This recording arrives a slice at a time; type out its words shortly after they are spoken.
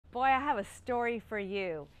Boy, I have a story for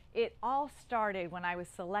you. It all started when I was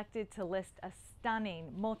selected to list a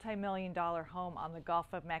stunning multi-million-dollar home on the Gulf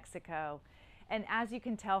of Mexico. And as you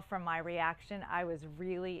can tell from my reaction, I was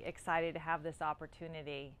really excited to have this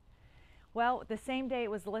opportunity. Well, the same day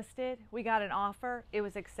it was listed, we got an offer, it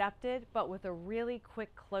was accepted, but with a really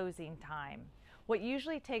quick closing time. What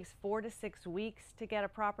usually takes 4 to 6 weeks to get a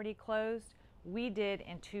property closed, we did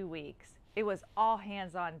in 2 weeks. It was all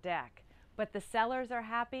hands on deck. But the sellers are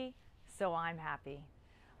happy, so I'm happy.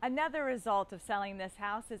 Another result of selling this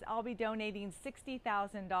house is I'll be donating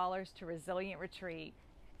 $60,000 to Resilient Retreat.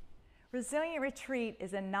 Resilient Retreat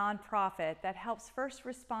is a nonprofit that helps first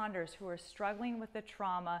responders who are struggling with the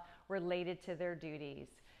trauma related to their duties.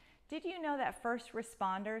 Did you know that first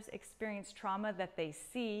responders experience trauma that they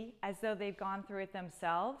see as though they've gone through it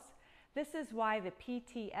themselves? This is why the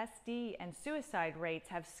PTSD and suicide rates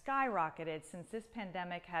have skyrocketed since this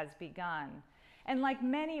pandemic has begun. And like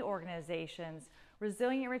many organizations,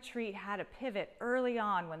 Resilient Retreat had a pivot early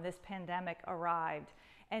on when this pandemic arrived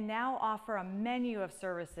and now offer a menu of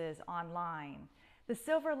services online. The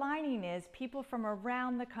silver lining is people from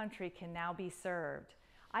around the country can now be served.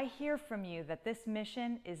 I hear from you that this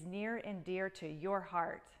mission is near and dear to your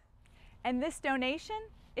heart. And this donation,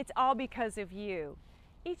 it's all because of you.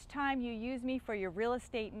 Each time you use me for your real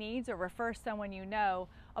estate needs or refer someone you know,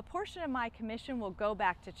 a portion of my commission will go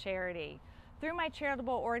back to charity. Through my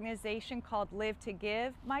charitable organization called Live to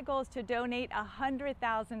Give, my goal is to donate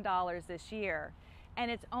 $100,000 this year.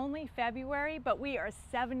 And it's only February, but we are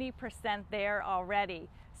 70% there already.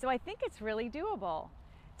 So I think it's really doable.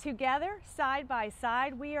 Together, side by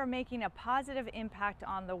side, we are making a positive impact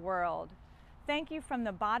on the world. Thank you from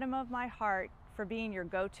the bottom of my heart for being your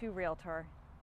go-to realtor.